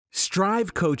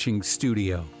Strive Coaching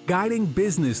Studio, guiding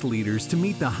business leaders to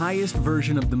meet the highest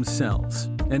version of themselves.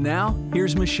 And now,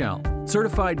 here's Michelle,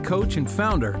 certified coach and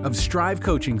founder of Strive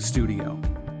Coaching Studio.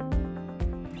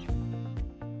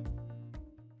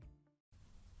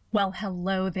 Well,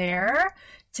 hello there.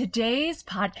 Today's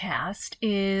podcast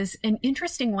is an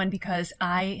interesting one because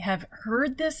I have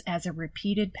heard this as a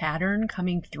repeated pattern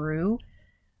coming through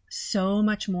so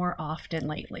much more often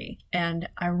lately. And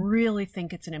I really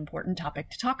think it's an important topic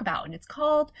to talk about. And it's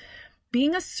called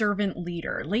being a servant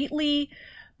leader. Lately,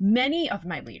 many of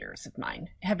my leaders of mine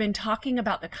have been talking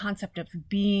about the concept of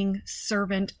being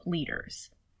servant leaders.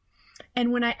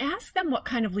 And when I ask them what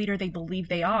kind of leader they believe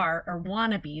they are or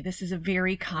want to be, this is a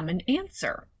very common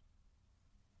answer.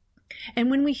 And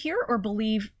when we hear or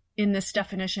believe in this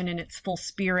definition in its full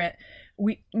spirit,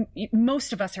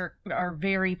 most of us are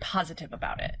very positive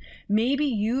about it. Maybe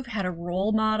you've had a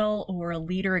role model or a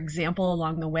leader example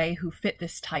along the way who fit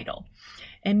this title.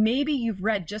 And maybe you've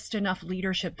read just enough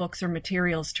leadership books or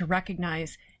materials to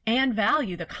recognize and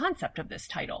value the concept of this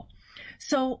title.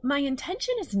 So my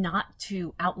intention is not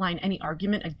to outline any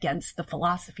argument against the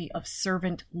philosophy of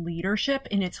servant leadership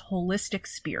in its holistic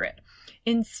spirit.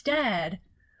 Instead,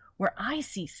 where I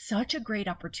see such a great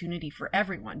opportunity for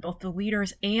everyone, both the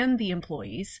leaders and the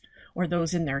employees, or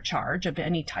those in their charge of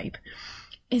any type,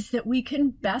 is that we can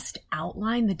best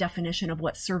outline the definition of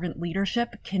what servant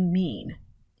leadership can mean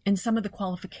and some of the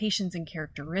qualifications and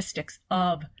characteristics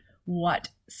of what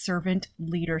servant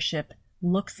leadership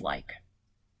looks like.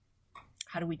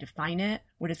 How do we define it?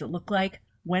 What does it look like?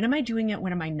 When am I doing it?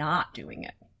 When am I not doing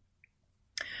it?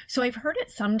 So I've heard it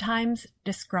sometimes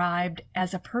described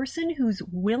as a person who's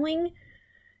willing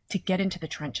to get into the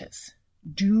trenches,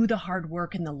 do the hard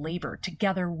work and the labor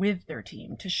together with their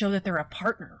team to show that they're a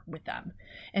partner with them,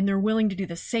 and they're willing to do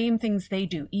the same things they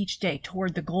do each day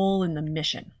toward the goal and the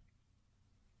mission.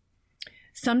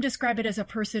 Some describe it as a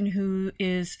person who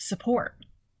is support,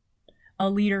 a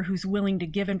leader who's willing to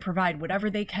give and provide whatever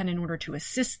they can in order to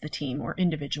assist the team or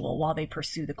individual while they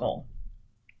pursue the goal.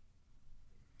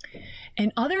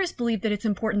 And others believe that it's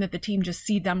important that the team just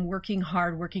see them working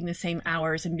hard, working the same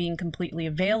hours, and being completely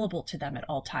available to them at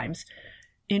all times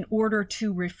in order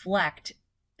to reflect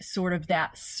sort of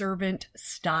that servant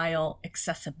style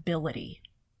accessibility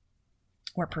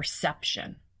or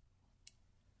perception.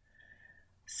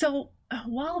 So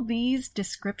while these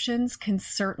descriptions can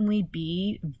certainly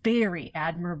be very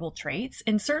admirable traits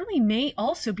and certainly may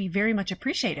also be very much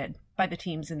appreciated by the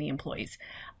teams and the employees,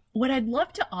 what I'd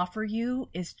love to offer you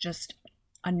is just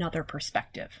another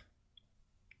perspective.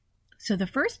 So the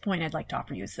first point I'd like to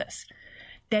offer you is this,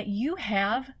 that you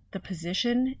have the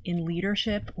position in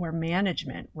leadership or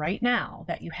management right now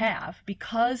that you have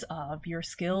because of your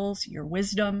skills, your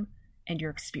wisdom, and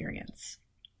your experience.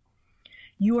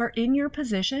 You are in your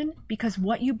position because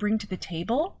what you bring to the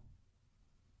table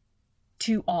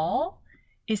to all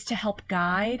is to help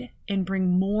guide and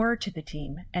bring more to the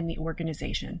team and the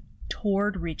organization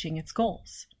toward reaching its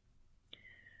goals.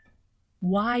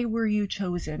 Why were you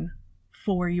chosen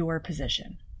for your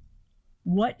position?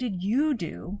 What did you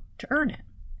do to earn it?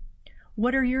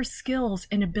 What are your skills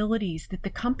and abilities that the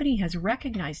company has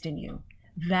recognized in you,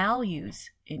 values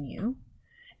in you,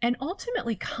 and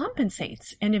ultimately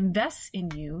compensates and invests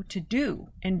in you to do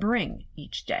and bring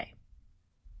each day?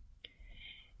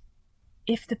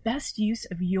 If the best use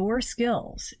of your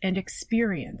skills and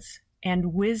experience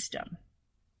and wisdom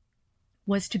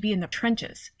was to be in the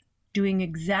trenches, doing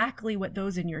exactly what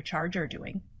those in your charge are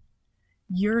doing,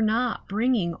 you're not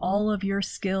bringing all of your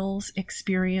skills,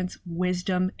 experience,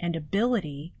 wisdom, and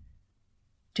ability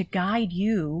to guide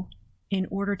you in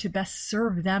order to best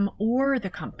serve them or the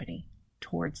company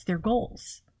towards their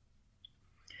goals.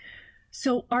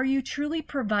 So are you truly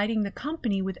providing the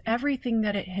company with everything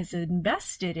that it has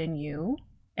invested in you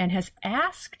and has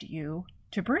asked you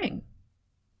to bring?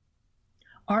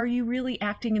 Are you really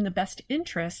acting in the best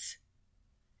interests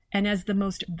and as the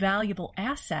most valuable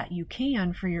asset you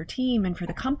can for your team and for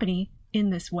the company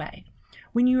in this way?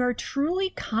 When you are truly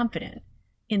confident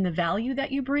in the value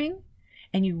that you bring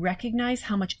and you recognize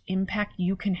how much impact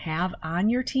you can have on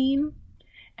your team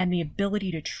and the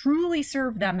ability to truly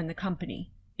serve them and the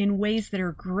company in ways that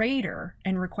are greater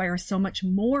and require so much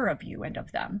more of you and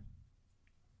of them,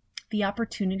 the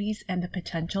opportunities and the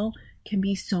potential can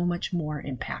be so much more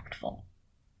impactful.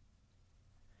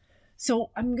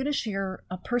 So I'm going to share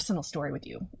a personal story with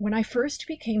you. When I first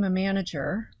became a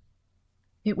manager,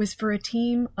 it was for a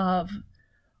team of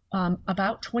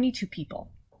about 22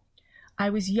 people.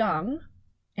 I was young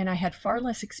and I had far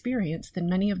less experience than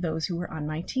many of those who were on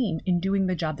my team in doing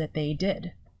the job that they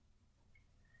did.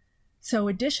 So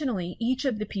additionally, each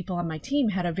of the people on my team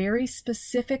had a very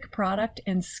specific product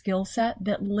and skill set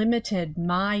that limited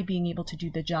my being able to do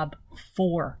the job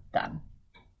for them.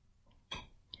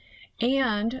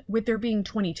 And with there being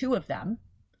 22 of them,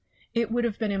 it would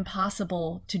have been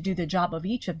impossible to do the job of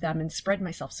each of them and spread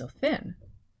myself so thin.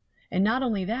 And not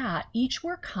only that, each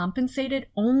were compensated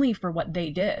only for what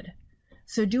they did.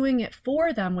 So doing it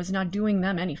for them was not doing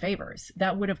them any favors.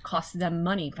 That would have cost them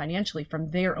money financially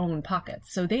from their own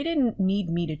pockets. So they didn't need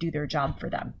me to do their job for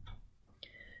them.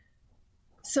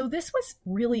 So this was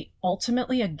really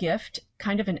ultimately a gift,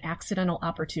 kind of an accidental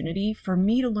opportunity for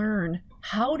me to learn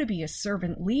how to be a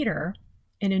servant leader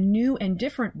in a new and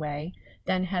different way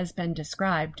than has been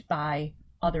described by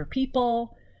other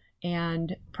people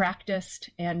and practiced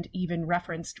and even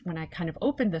referenced when I kind of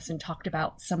opened this and talked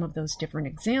about some of those different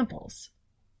examples.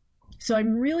 So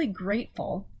I'm really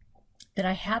grateful that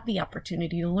I had the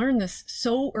opportunity to learn this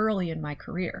so early in my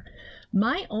career.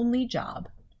 My only job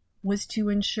was to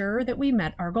ensure that we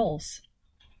met our goals.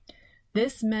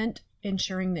 This meant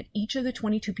ensuring that each of the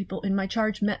 22 people in my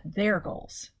charge met their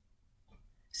goals.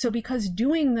 So because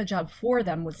doing the job for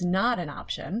them was not an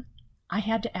option, I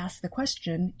had to ask the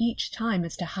question each time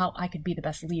as to how I could be the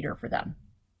best leader for them.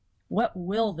 What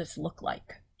will this look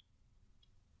like?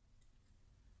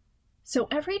 So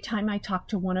every time I talked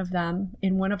to one of them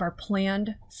in one of our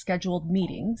planned scheduled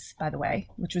meetings, by the way,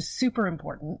 which was super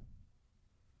important,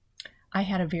 I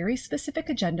had a very specific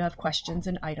agenda of questions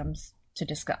and items to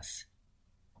discuss.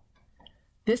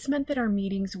 This meant that our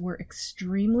meetings were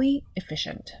extremely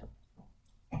efficient.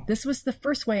 This was the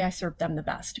first way I served them the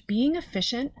best, being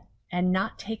efficient and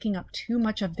not taking up too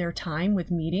much of their time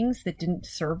with meetings that didn't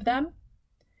serve them,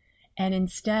 and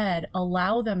instead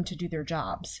allow them to do their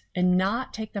jobs and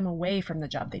not take them away from the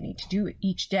job they need to do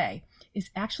each day is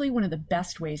actually one of the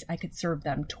best ways I could serve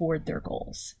them toward their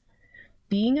goals.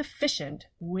 Being efficient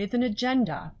with an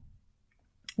agenda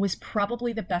was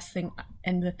probably the best thing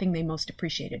and the thing they most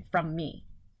appreciated from me.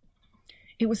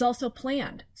 It was also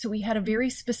planned, so we had a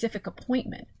very specific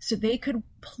appointment, so they could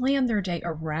plan their day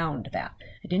around that.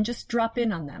 I didn't just drop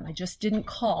in on them. I just didn't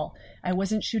call. I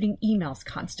wasn't shooting emails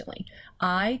constantly.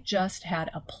 I just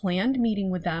had a planned meeting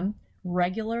with them,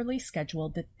 regularly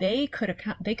scheduled, that they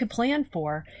could plan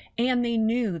for, and they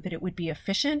knew that it would be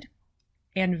efficient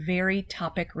and very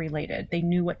topic related. They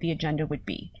knew what the agenda would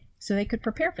be, so they could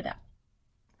prepare for that.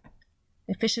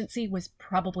 Efficiency was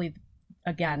probably,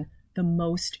 again, the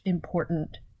most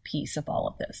important piece of all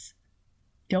of this.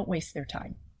 Don't waste their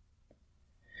time.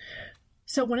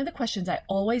 So one of the questions I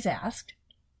always asked,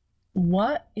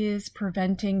 what is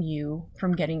preventing you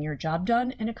from getting your job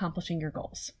done and accomplishing your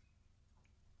goals?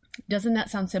 Doesn't that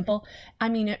sound simple? I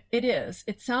mean, it is.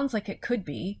 It sounds like it could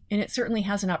be, and it certainly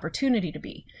has an opportunity to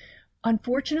be.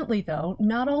 Unfortunately, though,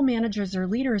 not all managers or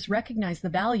leaders recognize the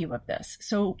value of this.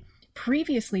 So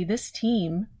previously, this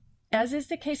team, as is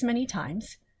the case many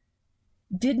times,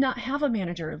 did not have a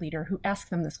manager or leader who asked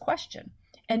them this question.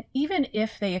 And even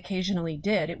if they occasionally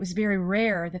did, it was very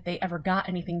rare that they ever got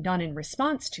anything done in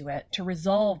response to it to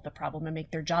resolve the problem and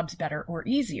make their jobs better or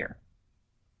easier.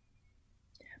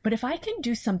 But if I can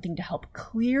do something to help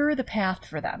clear the path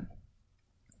for them,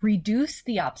 reduce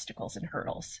the obstacles and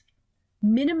hurdles,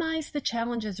 minimize the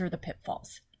challenges or the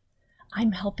pitfalls,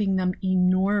 I'm helping them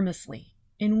enormously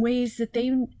in ways that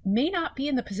they may not be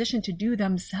in the position to do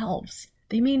themselves.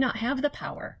 They may not have the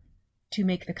power to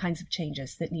make the kinds of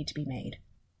changes that need to be made.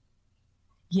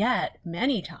 Yet,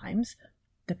 many times,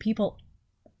 the people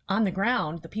on the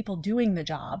ground, the people doing the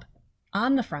job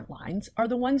on the front lines, are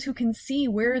the ones who can see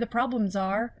where the problems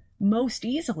are most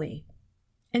easily,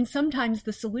 and sometimes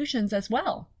the solutions as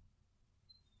well.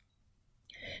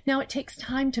 Now, it takes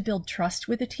time to build trust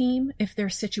with a team if their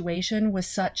situation was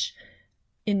such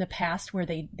in the past where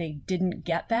they didn't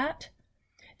get that.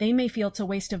 They may feel it's a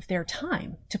waste of their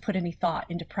time to put any thought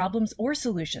into problems or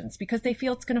solutions because they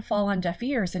feel it's going to fall on deaf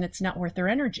ears and it's not worth their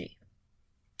energy.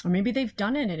 Or maybe they've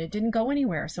done it and it didn't go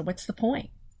anywhere, so what's the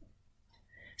point?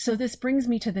 So this brings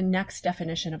me to the next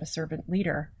definition of a servant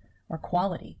leader or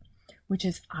quality, which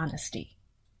is honesty.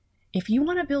 If you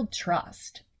want to build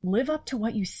trust, live up to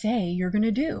what you say you're going to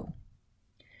do.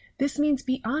 This means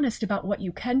be honest about what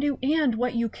you can do and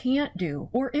what you can't do,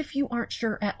 or if you aren't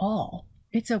sure at all,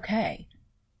 it's okay.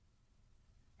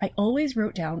 I always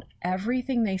wrote down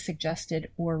everything they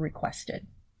suggested or requested.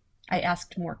 I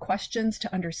asked more questions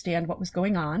to understand what was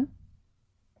going on.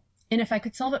 And if I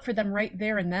could solve it for them right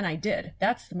there and then, I did.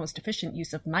 That's the most efficient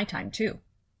use of my time, too.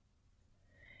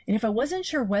 And if I wasn't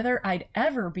sure whether I'd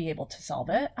ever be able to solve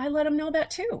it, I let them know that,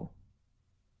 too.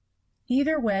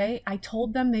 Either way, I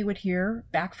told them they would hear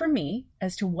back from me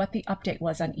as to what the update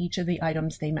was on each of the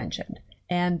items they mentioned.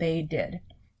 And they did.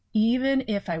 Even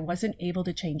if I wasn't able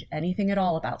to change anything at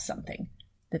all about something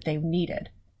that they needed,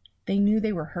 they knew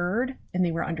they were heard and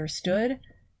they were understood,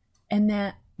 and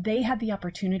that they had the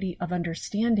opportunity of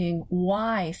understanding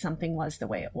why something was the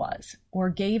way it was, or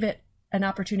gave it an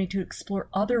opportunity to explore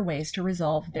other ways to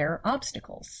resolve their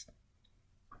obstacles.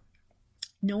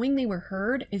 Knowing they were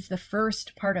heard is the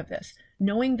first part of this.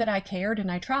 Knowing that I cared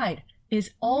and I tried is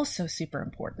also super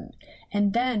important.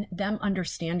 And then them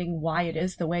understanding why it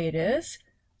is the way it is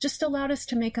just allowed us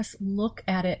to make us look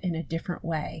at it in a different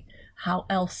way. How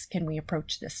else can we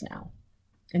approach this now?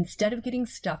 Instead of getting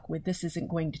stuck with this isn't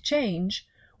going to change,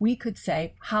 we could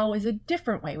say, how is a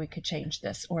different way we could change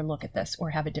this or look at this or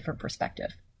have a different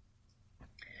perspective?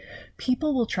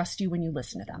 People will trust you when you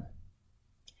listen to them.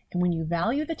 And when you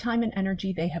value the time and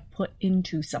energy they have put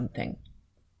into something.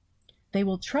 They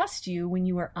will trust you when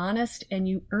you are honest and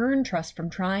you earn trust from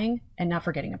trying and not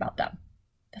forgetting about them.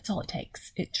 That's all it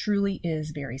takes. It truly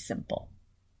is very simple.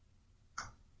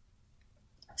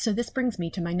 So this brings me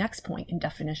to my next point in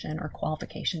definition or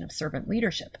qualification of servant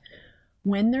leadership.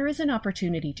 When there is an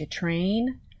opportunity to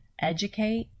train,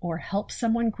 educate, or help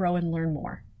someone grow and learn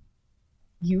more,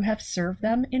 you have served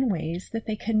them in ways that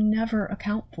they can never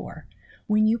account for.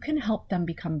 When you can help them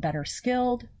become better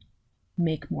skilled,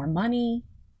 make more money,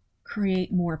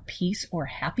 create more peace or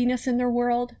happiness in their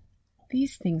world,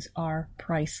 these things are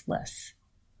priceless.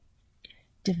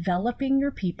 Developing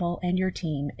your people and your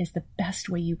team is the best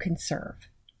way you can serve,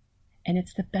 and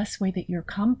it's the best way that your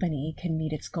company can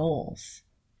meet its goals.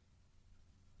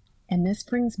 And this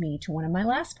brings me to one of my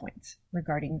last points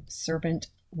regarding servant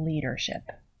leadership.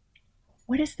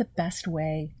 What is the best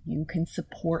way you can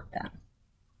support them?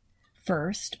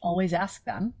 First, always ask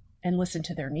them and listen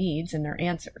to their needs and their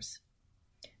answers.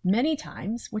 Many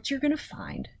times, what you're going to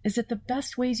find is that the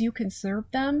best ways you can serve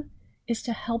them is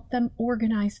to help them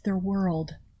organize their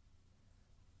world.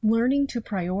 Learning to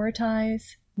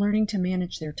prioritize, learning to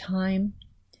manage their time,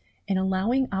 and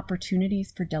allowing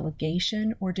opportunities for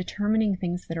delegation or determining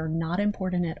things that are not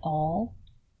important at all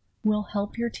will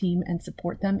help your team and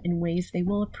support them in ways they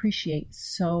will appreciate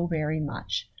so very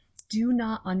much. Do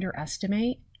not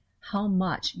underestimate how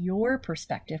much your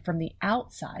perspective from the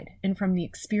outside and from the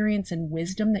experience and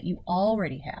wisdom that you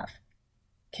already have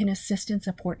can assist and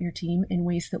support your team in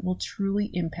ways that will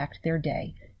truly impact their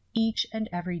day, each and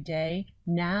every day,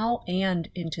 now and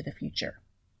into the future.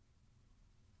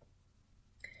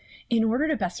 In order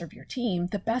to best serve your team,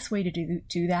 the best way to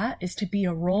do that is to be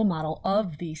a role model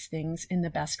of these things in the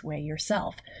best way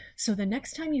yourself. So the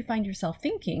next time you find yourself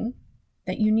thinking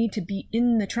that you need to be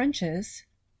in the trenches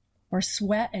or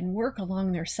sweat and work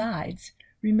along their sides,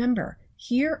 remember,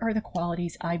 here are the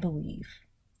qualities I believe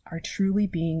are truly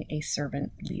being a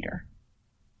servant leader.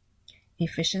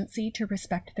 Efficiency to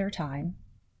respect their time,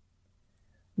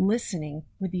 listening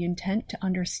with the intent to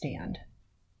understand,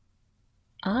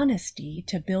 honesty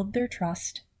to build their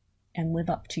trust and live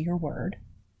up to your word,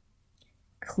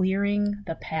 clearing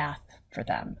the path for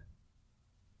them,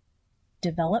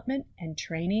 development and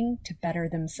training to better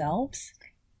themselves,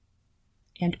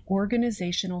 and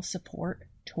organizational support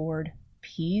toward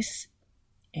peace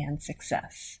and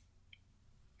success.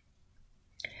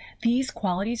 These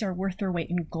qualities are worth their weight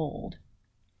in gold,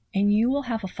 and you will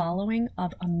have a following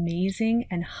of amazing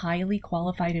and highly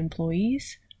qualified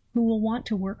employees who will want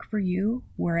to work for you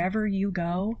wherever you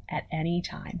go at any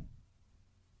time.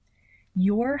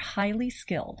 Your highly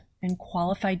skilled and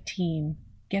qualified team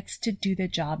gets to do the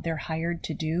job they're hired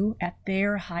to do at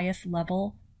their highest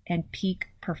level and peak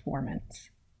performance.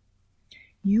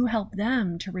 You help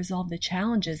them to resolve the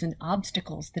challenges and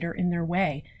obstacles that are in their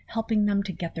way, helping them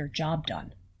to get their job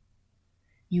done.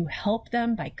 You help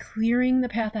them by clearing the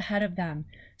path ahead of them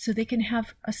so they can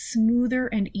have a smoother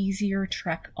and easier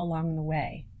trek along the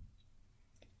way.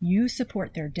 You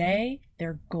support their day,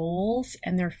 their goals,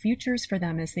 and their futures for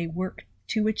them as they work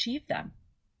to achieve them.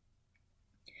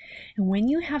 And when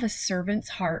you have a servant's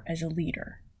heart as a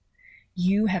leader,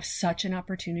 you have such an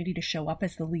opportunity to show up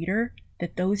as the leader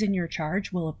that those in your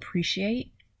charge will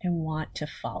appreciate and want to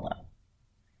follow.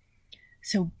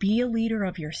 So be a leader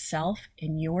of yourself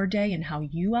in your day and how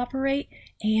you operate,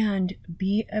 and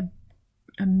be an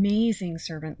amazing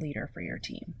servant leader for your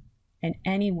team and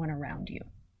anyone around you.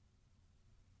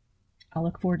 I'll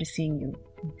look forward to seeing you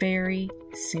very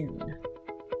soon.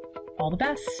 All the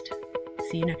best.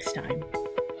 See you next time.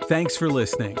 Thanks for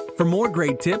listening. For more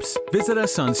great tips, visit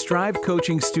us on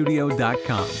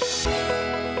strivecoachingstudio.com.